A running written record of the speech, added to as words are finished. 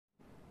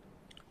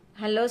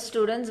Hello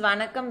students,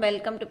 வணக்கம்.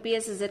 Welcome to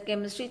PSZ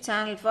Chemistry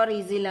channel for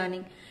easy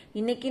learning.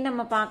 இன்னைக்கு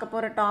நம்ம பார்க்க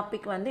போற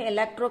டாபிக் வந்து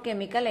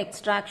electrochemical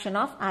extraction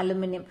of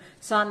aluminum.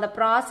 So அந்த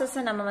process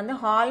நம்ம வந்து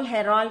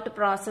Hall-Heroult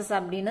process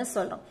அப்படினு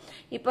சொல்றோம்.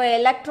 இப்போ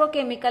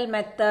electrochemical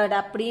method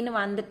அப்படினு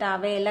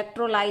வந்துட்டாவே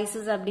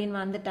electrolysis அப்படினு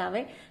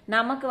வந்துட்டாவே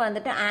நமக்கு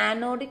வந்துட்டு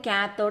anode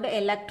cathode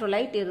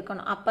electrolyte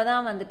இருக்கணும்.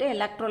 அப்பதான் வந்துட்டு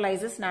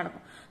electrolysis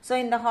நடக்கும். So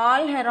இந்த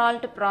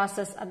Hall-Heroult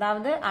process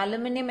அதாவது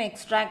aluminum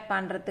extract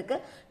பண்றதுக்கு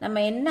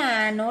நம்ம என்ன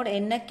anode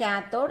என்ன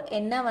cathode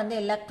என்ன வந்து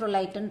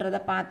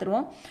electrolyteன்றத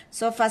பாத்துருவோம்.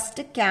 So first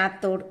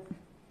cathode.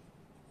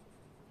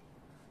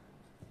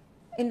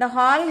 இந்த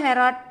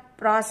Hall-Heroult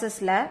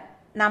processல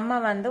நம்ம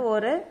வந்து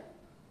ஒரு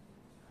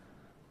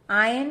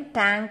iron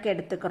tank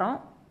எடுத்துக்கிறோம்.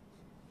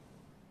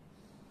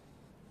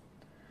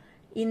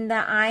 இந்த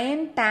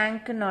iron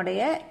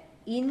tankனுடைய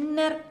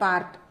inner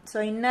part. So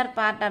inner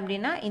part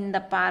அப்படினா இந்த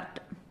part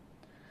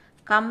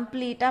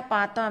கம்ப்ளீட்டா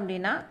பார்த்தோம்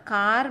அப்படினா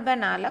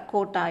கார்பனால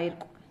கோட்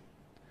ஆயிருக்கும்.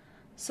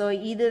 So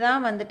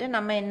இதுதான் வந்துட்டு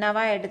நம்ம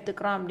என்னவா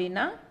எடுத்துக்கிறோம்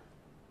அப்படினா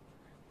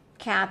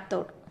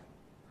cathode.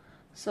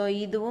 So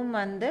இதுவும்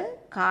வந்து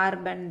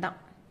கார்பன் தான்.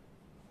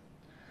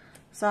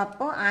 So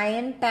அப்போ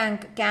iron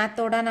tank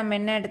cathode நம்ம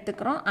என்ன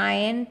எடுத்துக்கிறோம்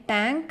iron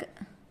tank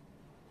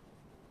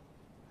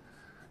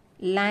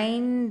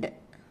lined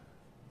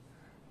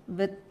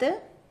with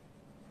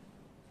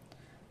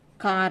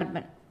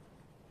carbon.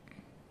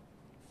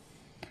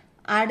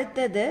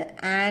 அடுத்தது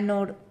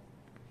anode.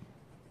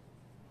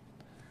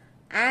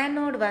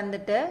 anode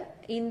வந்துட்டு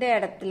இந்த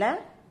இடத்துல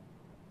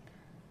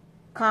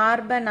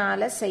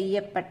கார்பனால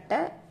செய்யப்பட்ட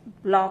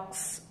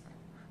blocks.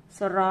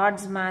 So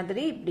rods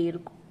மாதிரி இப்படி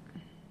இருக்கும்.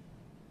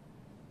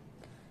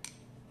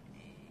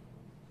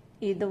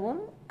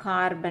 இதுவும்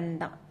கார்பன்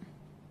தான்.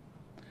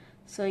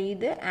 So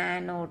இது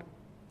anode.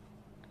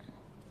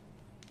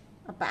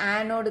 அப்ப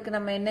anodeக்கு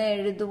நம்ம என்ன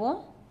எழுதுவோம்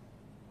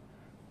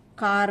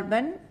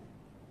கார்பன்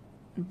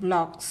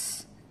blocks.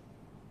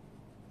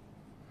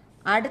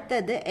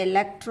 அடுத்தது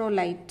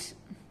electrolyte.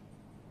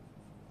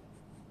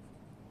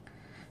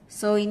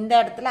 So இந்த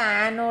இடத்துல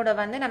anode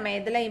வந்து நம்ம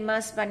எதுல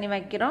immerse பண்ணி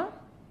வைக்கிறோம்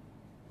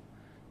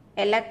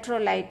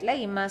electrolyteல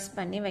immerse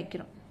பண்ணி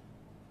வைக்கிறோம்.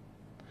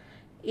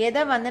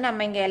 எதை வந்து நம்ம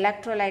இங்க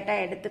electrolyte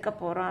எடுத்துக்க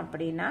போறோம்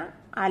அப்படினா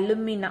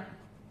alumina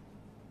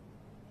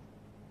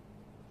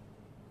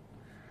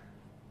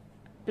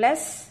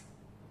plus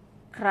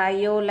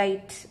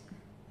cryolite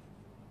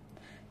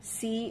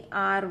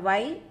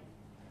CRYOLIT.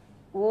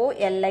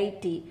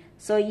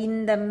 So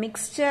இந்த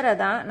mixture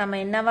தான் நம்ம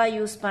என்னவா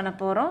யூஸ் பண்ண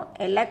போறோம்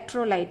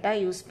electrolyte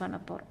யூஸ் பண்ண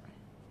போறோம்.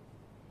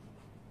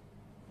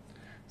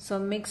 So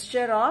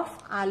mixture of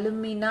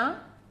alumina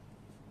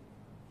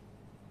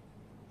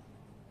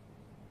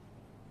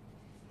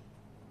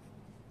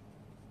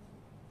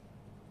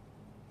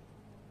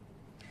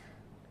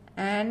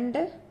and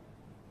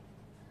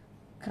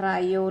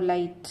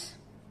cryolite.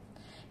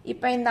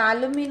 இப்போ இந்த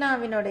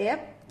அலுமினாவினுடைய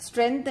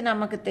strength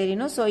நமக்கு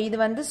தெரியணும். So இது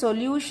வந்து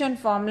solution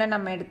formல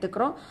நம்ம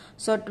எடுத்துக்கிறோம்.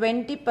 So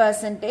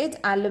 20%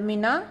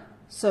 alumina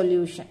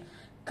solution.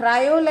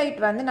 Cryolite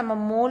வந்து நம்ம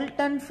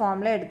molten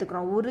formல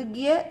எடுத்துக்கிறோம்.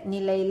 உருகிய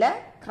நிலையில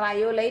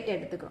cryolite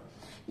எடுத்துக்கிறோம்.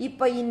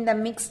 இப்போ இந்த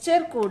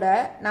mixture கூட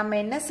நம்ம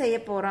என்ன செய்ய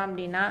போறோம்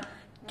அப்படினா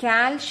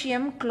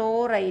calcium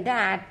chloride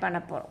ஆட் பண்ண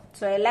போறோம்.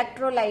 So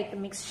electrolyte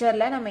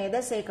mixtureல நம்ம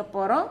எதை சேர்க்க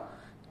போறோம்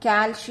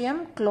calcium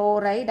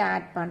chloride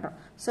ஆட் பண்றோம்.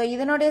 So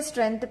இதனுடைய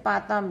strength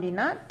பார்த்தோம்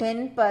அப்படினா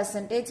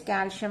 10%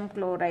 calcium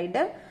chloride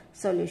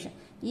solution.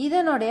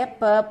 இதனுடைய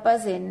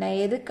purpose என்ன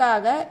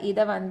எதுக்காக இத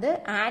வந்து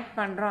ஆட்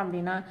பண்றோம்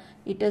அப்படினா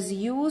it is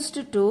used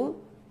to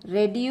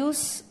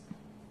reduce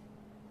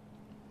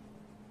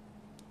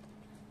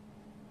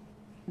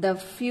the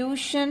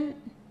fusion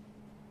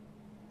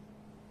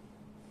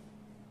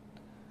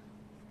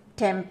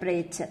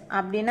temperature.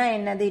 அப்படினா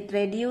என்னது it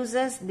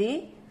reduces the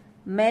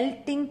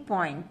melting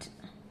point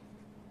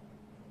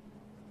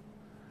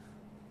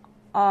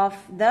of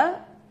the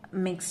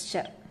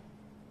mixture.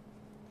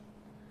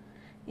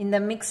 இந்த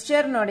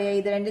mixture நோடைய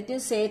இது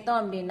ரெண்டுத்தையும் சேர்த்தோம்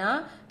அப்படினா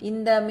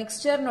இந்த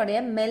mixture நோடைய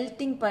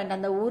melting point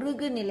அந்த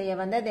உருகு நிலையை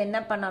வந்து அது என்ன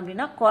பண்ண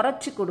அப்படினா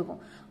குறைச்சு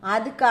கொடுக்கும்.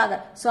 அதுக்காக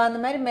சோ அந்த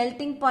மாதிரி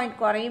melting point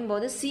குறையும்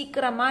போது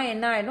சீக்கிரமா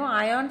என்ன ஆயிடும்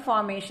ion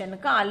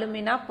formationக்கு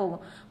அலுமினா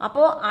போகும்.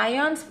 அப்போ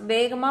ions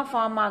வேகமா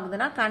ஃபார்ம்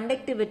ஆகுதுன்னா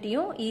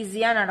கண்டக்டிவிட்டியும்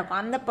ஈஸியா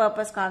நடக்கும். அந்த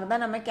பர்பஸ்க்காக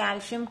தான் நம்ம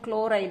calcium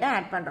chloride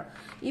ஆட் பண்றோம்.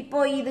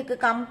 இப்போ இதுக்கு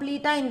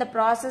கம்ப்ளீட்டா இந்த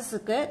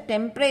processக்கு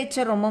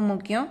temperature ரொம்ப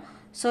முக்கியம்.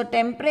 சோ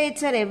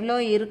temperature எவ்வளோ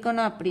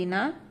இருக்கணும்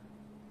அப்படினா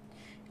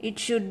it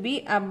should be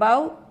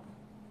above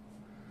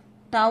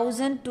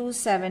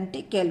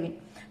 1270 Kelvin.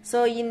 So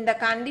இந்த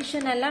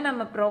condition எல்லாம்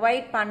நம்ம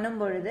provide பண்ணும்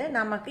பொழுது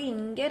நமக்கு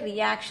இங்க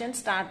reaction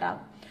start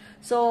ஆகும்.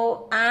 So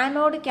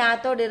anode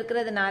cathode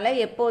இருக்கிறதுனால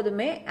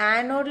எப்போதுமே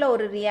anodeல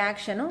ஒரு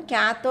reactionம்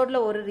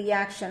cathodeல ஒரு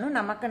reactionம்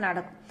நமக்கு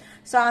நடக்கும்.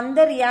 ஸோ அந்த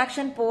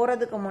ரியாக்ஷன்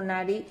போறதுக்கு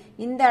முன்னாடி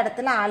இந்த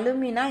இடத்துல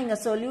அலுமினா இங்க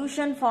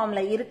சொல்யூஷன்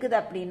ஃபார்ம்ல இருக்குது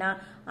அப்படின்னா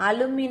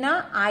அலுமினா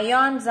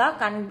அயான்ஸா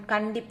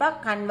கண்டிப்பா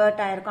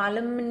கன்வெர்ட் ஆயிருக்கும்.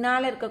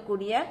 அலுமினால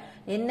இருக்கக்கூடிய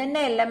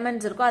என்னென்ன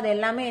எலிமெண்ட்ஸ் இருக்கோ அது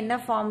எல்லாமே என்ன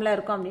ஃபார்ம்ல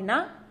இருக்கும் அப்படின்னா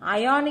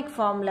அயானிக்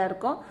ஃபார்ம்ல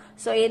இருக்கும்.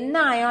 ஸோ என்ன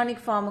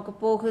அயானிக் ஃபார்முக்கு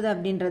போகுது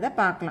அப்படின்றத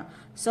பார்க்கலாம்.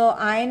 So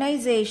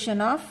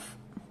ionisation of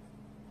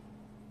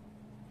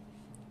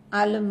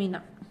alumina.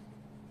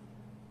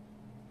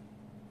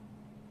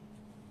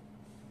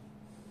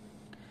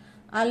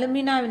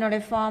 Alumina வினோட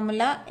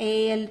formula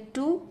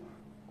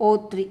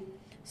Al2O3.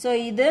 So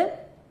இது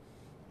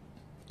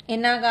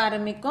என்னாக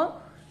ஆரம்பிக்கும்,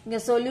 இங்க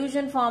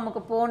சொல்யூஷன்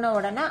ஃபார்முக்கு போன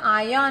உடனே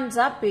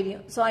அயான்ஸா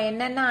பிரியும். ஸோ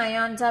என்னென்ன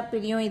அயான்ஸா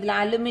பிரியும், இதுல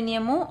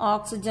அலுமினியமும்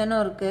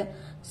ஆக்சிஜனும் இருக்கு.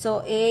 ஸோ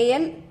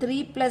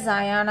Al3+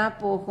 அயானா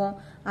போகும்.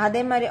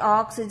 அதே மாதிரி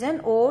ஆக்சிஜன்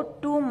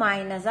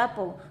O2-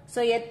 போகும். ஸோ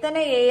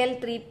எத்தனை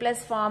Al3+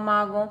 ஃபார்ம்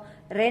ஆகும்,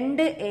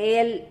 2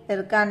 Al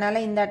இருக்கு. அதனால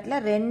இந்த இடத்துல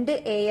 2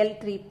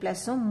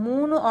 Al3+,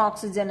 3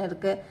 ஆக்சிஜன்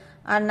இருக்கு.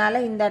 அதனால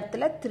இந்த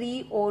இடத்துல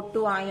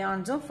 3O2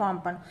 அயான்ஸும்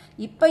ஃபார்ம் பண்ணும்.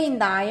 இப்போ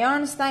இந்த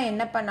அயான்ஸ் தான்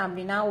என்ன பண்ண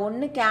அப்படின்னா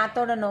ஒன்னு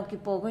கேத்தோட நோக்கி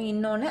போகும்,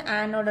 இன்னொன்னு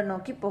ஆனோட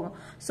நோக்கி போகும்.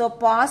 ஸோ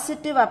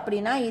பாசிட்டிவ்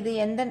அப்படின்னா இது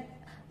எந்த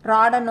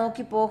ராட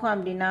நோக்கி போகும்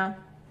அப்படின்னா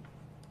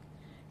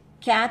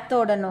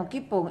கேத்தோட நோக்கி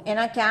போகும்.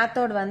 ஏன்னா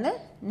கேத்தோடு வந்து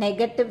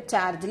நெகட்டிவ்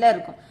சார்ஜ்ல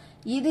இருக்கும்.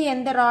 இது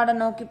எந்த ராட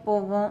நோக்கி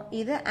போகும்,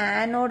 இது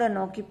ஆனோட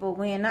நோக்கி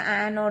போகும். ஏன்னா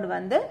ஆனோடு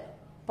வந்து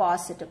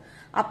பாசிட்டிவ்.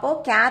 அப்போ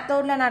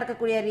கேத்தோட்ல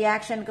நடக்கக்கூடிய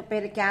ரியாக்ஷனுக்கு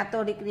பேரு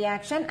கேத்தோடிக்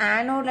ரியாக்ஷன்,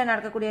 ஆனோட்ல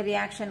நடக்கக்கூடிய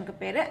ரியாக்ஷனுக்கு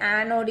பேரு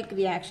ஆனோடிக்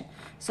ரியாக்ஷன்.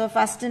 ஸோ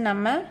ஃபர்ஸ்ட்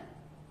நம்ம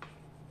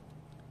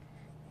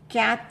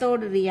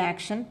கேத்தோட்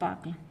ரியாக்ஷன்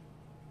பார்க்கலாம்.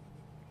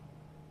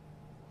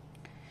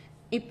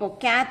 இப்போ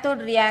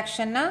கேத்தோட்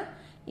ரியாக்ஷன்னா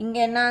இங்க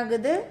என்ன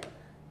ஆகுது,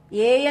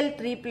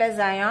 Al3+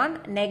 அயான்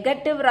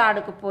நெகட்டிவ்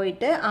ராடுக்கு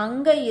போயிட்டு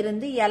அங்க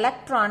இருந்து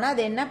எலக்ட்ரான்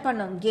அது என்ன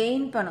பண்ணும்,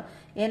 கெயின் பண்ணும்.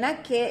 ஏன்னா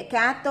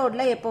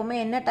கேத்தோட்ல எப்பவுமே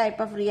என்ன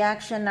டைப் ஆஃப்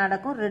ரியாக்ஷன்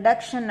நடக்கும்,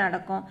 ரிடக்ஷன்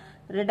நடக்கும்.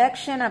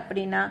 ரிடக்ஷன்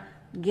அப்படின்னா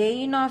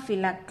கெயின் ஆஃப்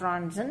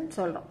எலக்ட்ரான்ஸ்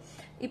சொல்றோம்.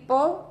 இப்போ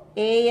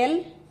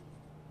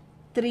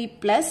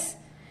Al3+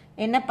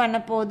 என்ன பண்ண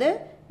போகுது,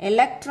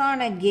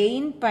 எலக்ட்ரானை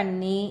கெயின்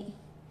பண்ணி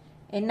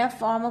என்ன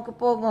ஃபார்முக்கு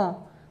போகும்,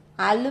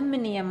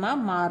 அலுமினியமா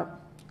மாறும்.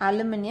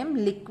 அலுமினியம்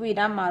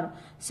லிக்விடா மாறும்.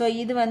 ஸோ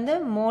இது வந்து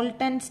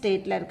மோல்டன்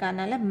ஸ்டேட்ல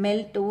இருக்கனால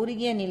மெல்ட்,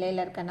 உருகிய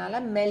நிலையில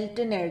இருக்கனால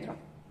மெல்ட்னு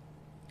எழுதுறோம்.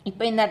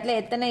 இப்போ இந்த இடத்துல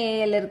எத்தனை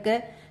Al இருக்கு,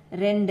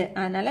 2.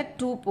 அதனால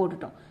 2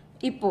 போட்டுட்டோம்.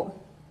 இப்போ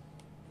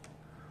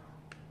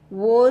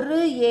ஒரு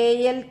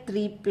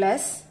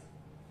Al3+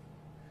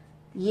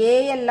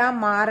 Al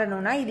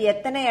மாறணும்னா இது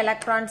எத்தனை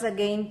எலக்ட்ரான்ஸை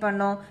கெயின்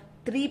பண்ணும்,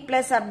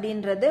 3+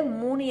 அப்படின்றது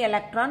 3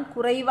 எலக்ட்ரான்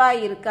குறைவா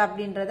இருக்கு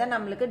அப்படின்றத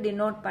நம்மளுக்கு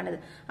டினோட் பண்ணுது.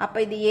 அப்ப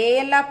இது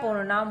Al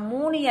போகணும்னா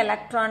 3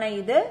 எலக்ட்ரானை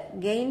இது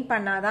கெயின்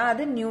பண்ணாதான்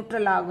அது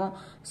நியூட்ரல் ஆகும்.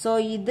 ஸோ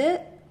இது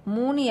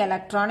 3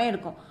 எலக்ட்ரானை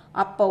எடுக்கும்.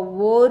 அப்போ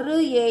ஒரு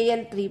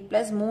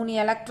Al3+ 3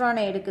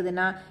 எலக்ட்ரானை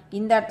எடுக்குதுன்னா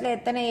இந்த இடத்துல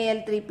எத்தனை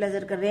Al3+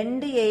 இருக்கு,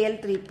 2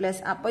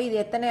 Al3+. அப்போ இது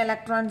எத்தனை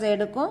எலக்ட்ரான்ஸ்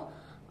எடுக்கும்,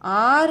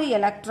 6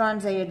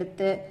 எலக்ட்ரான்ஸை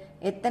எடுத்து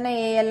எத்தனை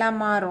Al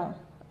மாறும்,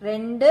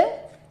 2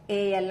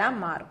 Al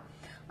மாறும்.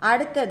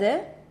 அடுத்தது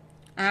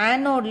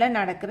ஆனோட்ல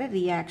நடக்கிற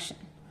ரியாக்ஷன்.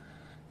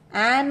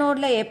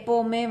 ஆனோட்ல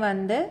எப்பவுமே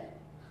வந்து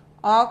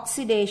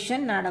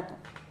ஆக்சிடேஷன்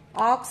நடக்கும்.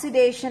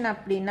 ஆக்சிடேஷன்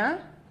அப்படின்னா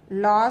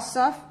loss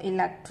of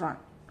electron,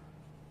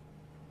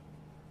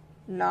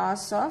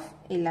 loss of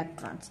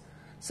electrons.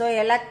 So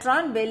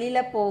electron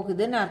வெளியில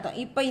போகுதுன்னு அர்த்தம்.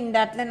 இப்போ இந்த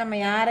இடத்துல நம்ம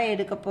யாரை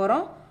எடுக்க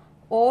போறோம்,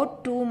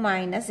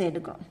 O2-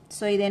 எடுக்கிறோம்.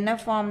 ஸோ இது என்ன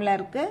ஃபார்ம்ல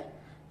இருக்கு,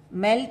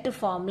 மெல்ட்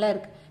ஃபார்ம்ல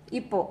இருக்கு.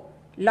 இப்போ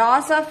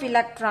லாஸ் ஆஃப்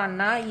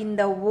எலக்ட்ரான்னா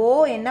இந்த O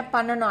என்ன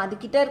பண்ணணும்,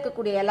 அதுகிட்ட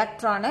இருக்கக்கூடிய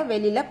எலக்ட்ரானை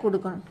வெளியில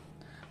கொடுக்கணும்.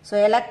 ஸோ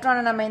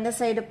எலக்ட்ரானை நம்ம இந்த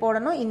சைடு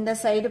போடணும், இந்த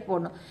சைடு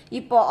போடணும்.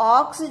 இப்போ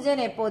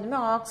ஆக்சிஜன் எப்போதுமே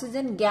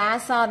ஆக்சிஜன்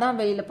கேஸா தான்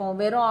வெளியில போகும்,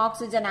 வெறும்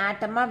ஆக்சிஜன்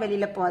ஆட்டமா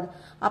வெளியில போகாது.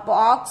 அப்போ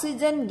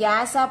ஆக்சிஜன்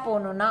கேஸா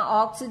போகணும்னா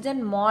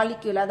ஆக்சிஜன்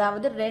மாலிக்யூல்,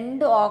 அதாவது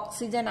 2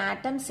 ஆக்சிஜன்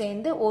ஆட்டம்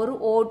சேர்ந்து ஒரு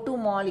O2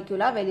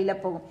 மாலிக்யூலா வெளியில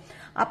போகும்.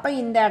 அப்ப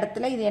இந்த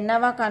இடத்துல இது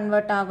என்னவா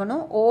கன்வெர்ட்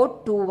ஆகணும்,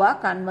 O2-வா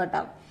கன்வெர்ட்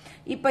ஆகும்.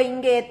 இப்ப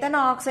இங்க எத்தனை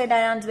ஆக்சைடு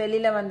அயான்ஸ்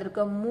வெளியில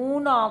வந்திருக்கு,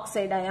 3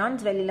 ஆக்சைடு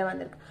அயான்ஸ் வெளியில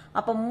வந்திருக்கு.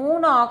 அப்ப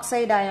 3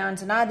 ஆக்சைடு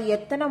அயான்ஸ்னா அது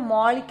எத்தனை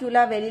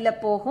மாலிக்யூலா வெளியில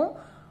போகும்,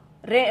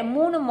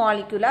 3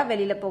 மாலிக்யூலா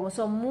வெளியில போகும்.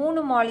 ஸோ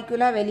 3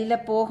 மாலிக்யூலா வெளியில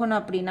போகணும்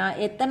அப்படின்னா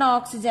எத்தனை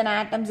ஆக்சிஜன்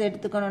ஆட்டம்ஸ்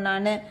எடுத்துக்கணும்,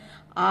 நான்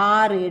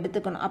 6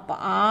 எடுத்துக்கணும். அப்ப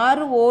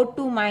 6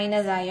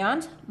 O2-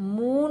 அயான்ஸ்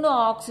 3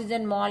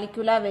 ஆக்சிஜன்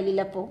மாலிக்யூலா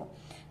வெளியில போகும்.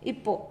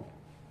 இப்போ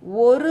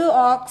ஒரு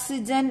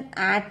ஆக்சிஜன்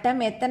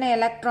ஆட்டம் எத்தனை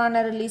எலக்ட்ரானை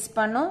ரிலீஸ்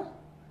பண்ணும்,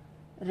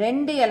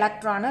 2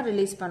 எலக்ட்ரானை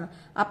ரிலீஸ் பண்ணும்.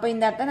 அப்ப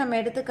இந்த இடத்த நம்ம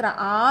எடுத்துக்கிற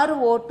 6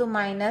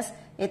 O2-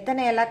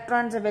 எத்தனை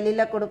எலக்ட்ரான்ஸ்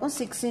வெளியில கொடுக்கும்,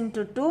 6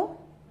 × 2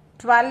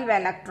 12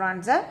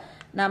 எலக்ட்ரான்ஸ்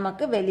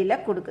நமக்கு வெளியில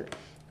கொடுக்குது.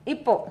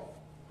 இப்போ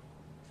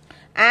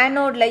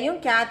ஆனோட்லயும்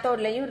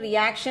கேத்தோட்லயும்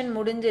ரியாக்ஷன்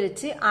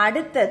முடிஞ்சிருச்சு.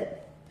 அடுத்தது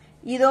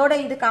இதோட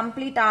இது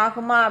கம்ப்ளீட்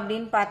ஆகுமா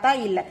அப்படின்னு பார்த்தா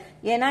இல்ல.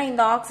 ஏன்னா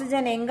இந்த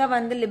ஆக்சிஜன் எங்க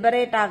வந்து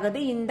லிபரேட் ஆகுது,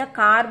 இந்த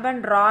கார்பன்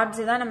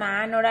ராட்ஸ் தான் நம்ம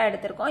ஆனோடா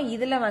எடுத்திருக்கோம்,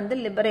 இதுல வந்து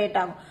லிபரேட்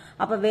ஆகும்.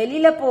 அப்ப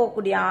வெளியில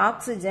போகக்கூடிய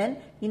ஆக்சிஜன்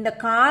இந்த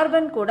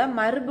கார்பன் கூட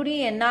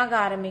மறுபடியும் என்னாக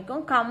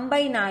ஆரம்பிக்கும்,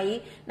 கம்பைன் ஆகி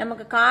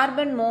நமக்கு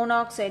கார்பன்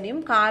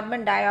மோனாக்சைடையும்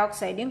கார்பன் டை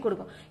ஆக்சைடையும்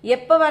கொடுக்கும்.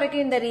 எப்ப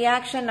வரைக்கும் இந்த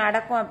ரியாக்ஷன்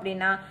நடக்கும்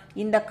அப்படின்னா,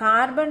 இந்த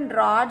கார்பன்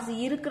ராட்ஸ்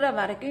இருக்கிற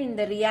வரைக்கும்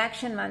இந்த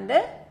ரியாக்ஷன் வந்து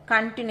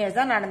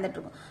கண்டினியூஸா நடந்துட்டு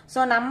இருக்கும். சோ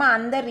நம்ம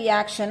அந்த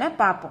ரியாக்ஷனை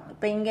பார்ப்போம்.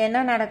 இப்ப இங்க என்ன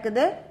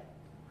நடக்குது,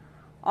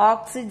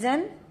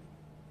 oxygen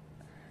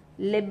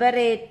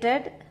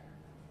liberated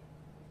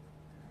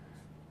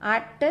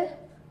at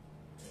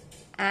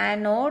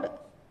anode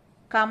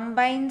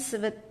combines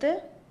with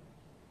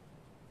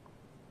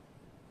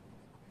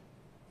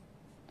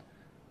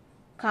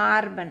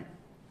carbon.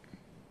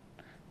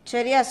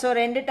 சரியா? சோ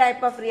ரெண்டு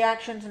டைப் ஆஃப்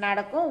ரியாக்ஷன்ஸ்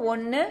நடக்கும்.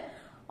 ஒன்னு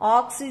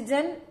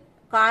ஆக்சிஜன்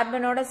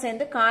கார்பனோட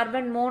சேர்ந்து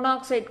கார்பன்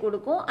மோனாக்சைடு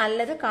கொடுக்கும்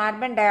அல்லது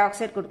கார்பன் டை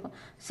ஆக்சைடு கொடுக்கும்.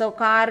 சோ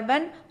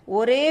கார்பன்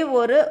ஒரே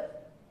ஒரு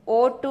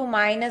O2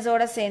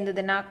 மைனஸோட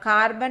சேர்ந்ததுன்னா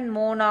கார்பன்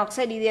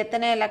மோனாக்சைடு இது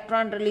எத்தனை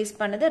எலக்ட்ரான் ரிலீஸ்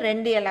பண்ணுது,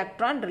 2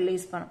 எலக்ட்ரான்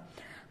ரிலீஸ் பண்ணும்.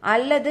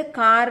 அல்லது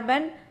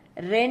கார்பன்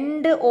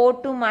 2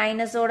 O2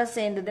 மைனஸோட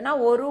சேர்ந்ததுன்னா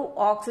ஒரு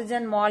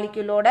ஆக்சிஜன்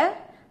மாலிக்யூலோட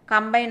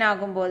கம்பைன்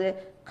ஆகும்போது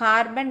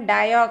கார்பன்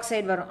டை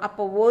ஆக்சைடு வரும்.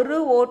 அப்போ ஒரு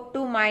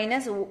O2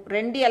 மைனஸ்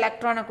 2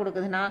 எலக்ட்ரானை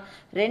கொடுக்குதுன்னா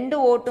 2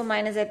 O2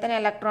 மைனஸ் எத்தனை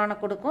எலக்ட்ரானை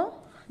கொடுக்கும்,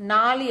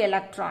 4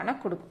 எலக்ட்ரானை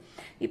கொடுக்கும்.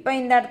 இப்போ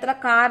இந்த இடத்துல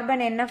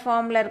கார்பன் என்ன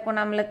ஃபார்ம்ல இருக்கும்,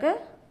 நம்மளுக்கு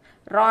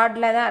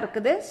ராட்ல தான்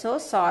இருக்குது. சோ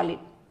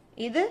சாலிட்,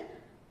 இது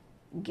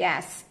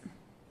கேஸ்.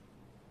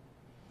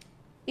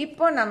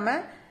 இப்போ நம்ம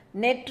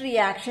நெட்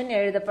ரியாக்ஷன்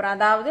எழுத போறோம்.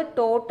 அதாவது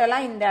டோட்டலா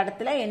இந்த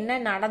இடத்துல என்ன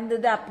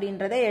நடந்தது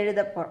அப்படின்றத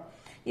எழுத போறோம்.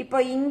 இப்போ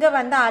இங்க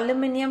வந்து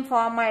அலுமினியம்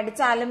ஃபார்ம்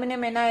ஆயிடுச்சு.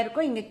 அலுமினியம் என்ன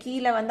இருக்கும், இங்க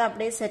கீழே வந்து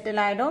அப்படியே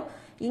செட்டில் ஆயிடும்.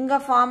 இங்க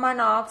ஃபார்ம்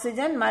ஆன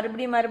ஆக்சிஜன்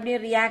மறுபடியும்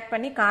ரியாக்ட்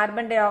பண்ணி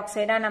கார்பன் டை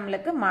ஆக்சைடா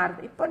நம்மளுக்கு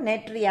மாறுது. இப்போ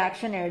நெட்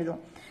ரியாக்ஷன்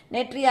எழுதும்.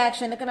 நெட்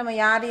ரியாக்ஷனுக்கு நம்ம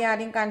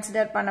யாரையும்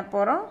கன்சிடர் பண்ண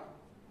போறோம்,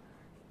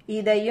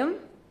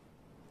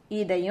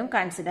 இதையும்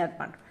கன்சிடர்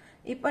பண்றோம்.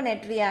 இப்போ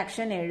நெட்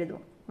ரியாக்ஷன்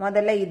எழுதும்.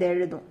 முதல்ல இது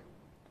எழுதும்,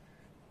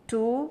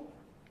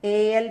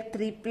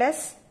 2Al3 plus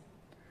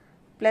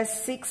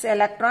 6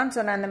 எலக்ட்ரான்.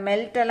 சொன்ன அந்த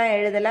மெல்ட் எல்லாம்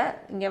எழுதல,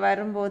 இங்க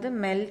வரும்போது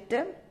மெல்ட்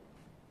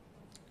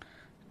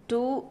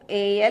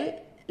 2Al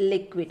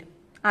லிக்விட்.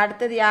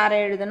 அடுத்தது யாரை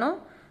எழுதணும்,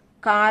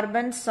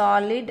 carbon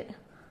solid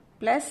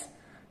plus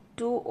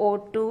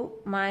 2O2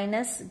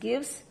 minus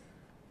gives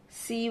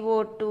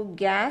CO2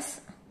 gas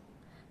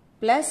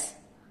plus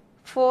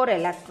 4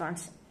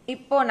 electrons.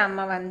 இப்போ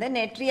நம்ம வந்து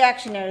நெட்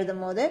ரியாக்ஷன்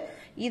எழுதும் போது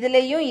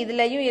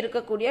இதுலயும்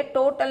இருக்கக்கூடிய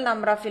டோட்டல்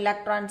நம்பர் ஆஃப்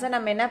எலக்ட்ரான்ஸை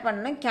நம்ம என்ன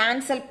பண்ணணும்,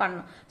 கேன்சல்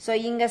பண்ணணும். ஸோ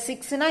இங்க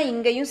 6னா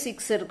இங்கேயும்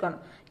 6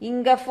 இருக்கணும்,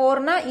 இங்க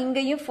 4னா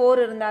இங்கேயும்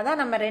 4 இருந்தாதான்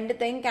நம்ம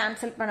ரெண்டுத்தையும்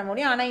கேன்சல் பண்ண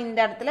முடியும். ஆனா இந்த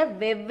இடத்துல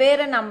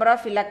வெவ்வேறு நம்பர்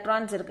ஆஃப்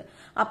எலக்ட்ரான்ஸ் இருக்கு.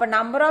 அப்ப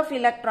நம்பர் ஆஃப்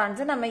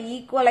எலக்ட்ரான்ஸை நம்ம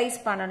ஈக்குவலைஸ்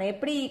பண்ணணும்.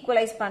 எப்படி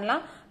ஈக்குவலைஸ்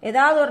பண்ணலாம்,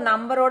 ஏதாவது ஒரு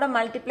நம்பரோட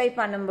மல்டிப்ளை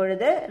பண்ணும்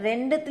பொழுது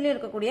ரெண்டுத்திலயும்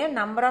இருக்கக்கூடிய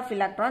நம்பர் ஆஃப்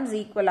எலக்ட்ரான்ஸ்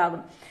ஈக்குவல்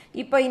ஆகும்.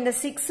 இப்போ இந்த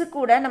 6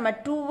 கூட நம்ம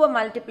 2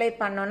 மல்டிப்ளை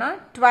பண்ணோம்னா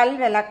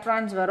 12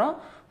 எலக்ட்ரான்ஸ் வரும்.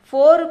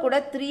 4 கூட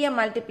 3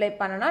 மல்டிப்ளை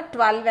பண்ணோம்னா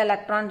 12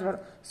 எலக்ட்ரான்ஸ்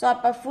வரும். ஸோ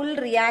அப்ப ஃபுல்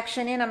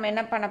ரியாக்ஷனே நம்ம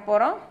என்ன பண்ண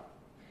போறோம்,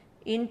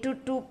 இன்டூ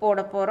 2 போட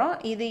போறோம்,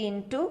 இது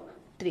இன்டூ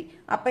 3.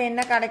 அப்ப என்ன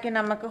கிடைக்கும்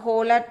நமக்கு,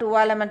 ஹோலா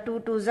 2 நம்ம 2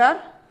 2s are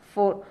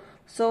 4.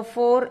 So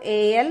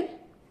 4Al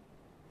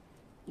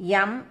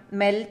m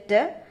melt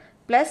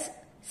plus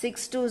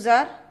 6 2s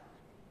are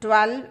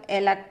 12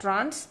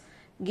 electrons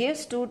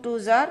gives 2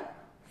 2s are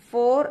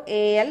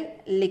 4Al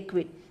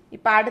liquid.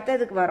 இப்ப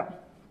அடுத்ததுக்கு வரும்,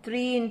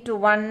 3 into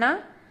 1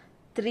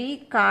 3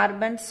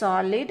 carbon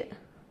solid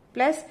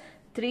plus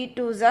 3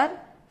 2s are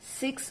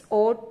 6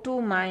 O2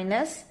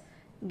 minus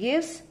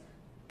gives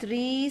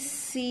 3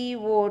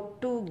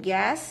 CO2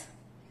 gas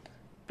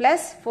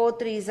plus 4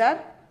 3s are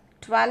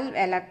 12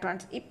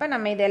 electrons. இப்ப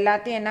நம்ம இது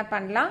எல்லாத்தையும் என்ன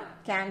பண்ணலாம்,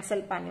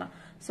 கேன்சல் பண்ணலாம்.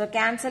 ஸோ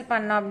கேன்சல்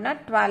பண்ணோம் அப்படின்னா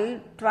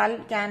 12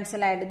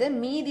 கேன்சல் ஆயிடுது,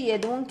 மீதி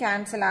எதுவும்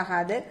கேன்சல்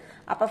ஆகாது.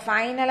 அப்ப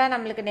ஃபைனலா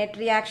நம்மளுக்கு நெட்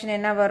ரியாக்ஷன்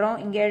என்ன வரும்,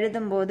 இங்க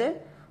எழுதும் போது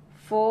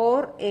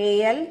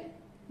 4Al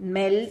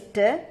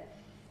மெல்ட்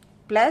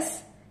பிளஸ்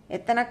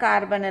எத்தனை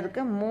கார்பன்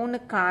இருக்கு, 3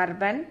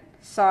 carbon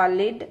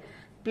solid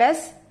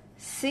plus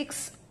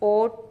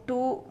 6O2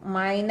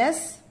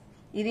 minus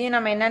இதையும்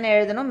நம்ம என்னன்னு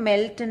எழுதணும்,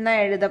 மெல்ட்னு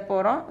தான் எழுத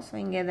போறோம். ஸோ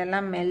இங்க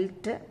இதெல்லாம்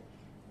மெல்ட்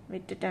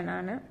விட்டுட்டேன்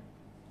நான்,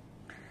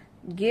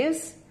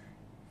 gives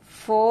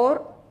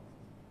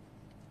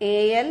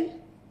 4Al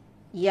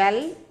L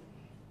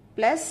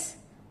plus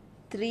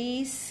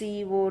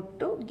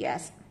 3CO2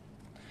 gas.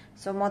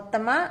 So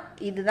மொத்தமா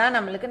இதுதான்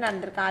நம்மளுக்கு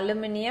நடந்திருக்கு.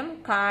 அலுமினியம்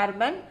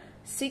கார்பன்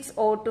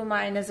 6O2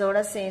 மைனஸோட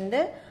சேர்ந்து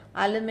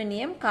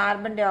aluminium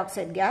carbon di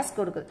oxide case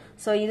கொடுக்குது.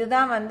 ஸோ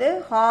இதுதான் வந்து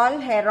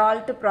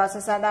ஹால்-ஹெரால்ட்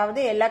ப்ராசஸ், அதாவது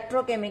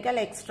electrochemical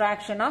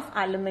extraction of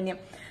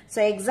aluminium. So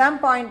exam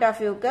point of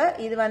வியூக்கு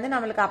இது வந்து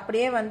நம்மளுக்கு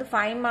அப்படியே வந்து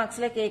 5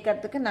 மார்க்ஸ்ல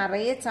கேட்கறதுக்கு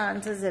நிறைய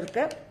சான்சஸ்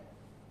இருக்கு.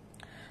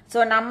 ஸோ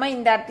நம்ம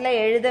இந்த இடத்துல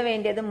எழுத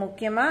வேண்டியது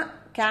முக்கியமா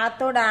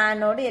கேத்தோட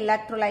ஆனோடு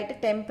எலக்ட்ரோலைட்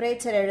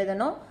டெம்பரேச்சர்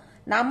எழுதணும்,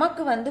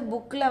 நமக்கு வந்து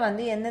புக்ல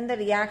வந்து எந்தெந்த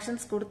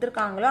ரியாக்ஷன்ஸ்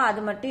கொடுத்துருக்காங்களோ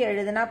அது மட்டும்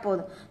எழுதுனா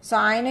போதும். ஸோ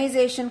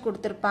அயனைசேஷன்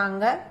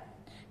கொடுத்துருப்பாங்க,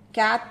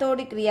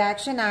 கேத்தோடிக்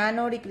ரியாக்ஷன்,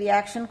 ஆனோடிக்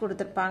ரியாக்ஷன்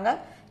கொடுத்துருப்பாங்க,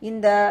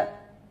 இந்த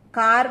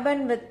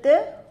கார்பன் வித்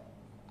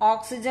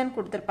ஆக்சிஜன்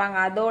கொடுத்துருப்பாங்க,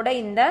 அதோட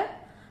இந்த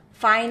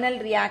ஃபைனல்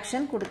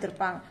ரியாக்ஷன்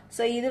கொடுத்துருப்பாங்க.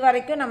 ஸோ இது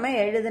வரைக்கும் நம்ம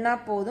எழுதுனா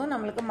போதும்,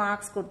 நம்மளுக்கு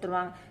மார்க்ஸ்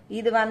கொடுத்துருவாங்க.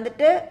 இது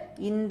வந்துட்டு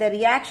இந்த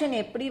ரியாக்ஷன்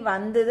எப்படி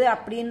வந்தது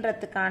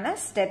அப்படின்றதுக்கான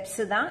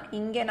ஸ்டெப்ஸ் தான்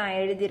இங்கே நான்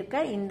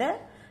எழுதியிருக்க இந்த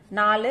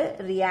 4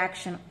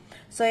 ரியாக்ஷன்.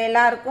 ஸோ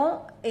எல்லாருக்கும்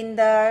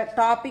இந்த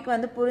டாபிக்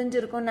வந்து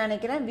புரிஞ்சிருக்கும்னு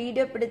நினைக்கிறேன்.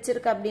 வீடியோ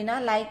பிடிச்சிருக்கு அப்படின்னா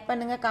லைக்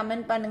பண்ணுங்க,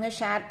 கமெண்ட் பண்ணுங்க,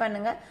 ஷேர்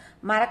பண்ணுங்க,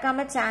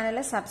 மறக்காம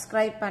சேனலை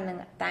சப்ஸ்கிரைப்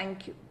பண்ணுங்க.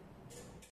 தேங்க்யூ.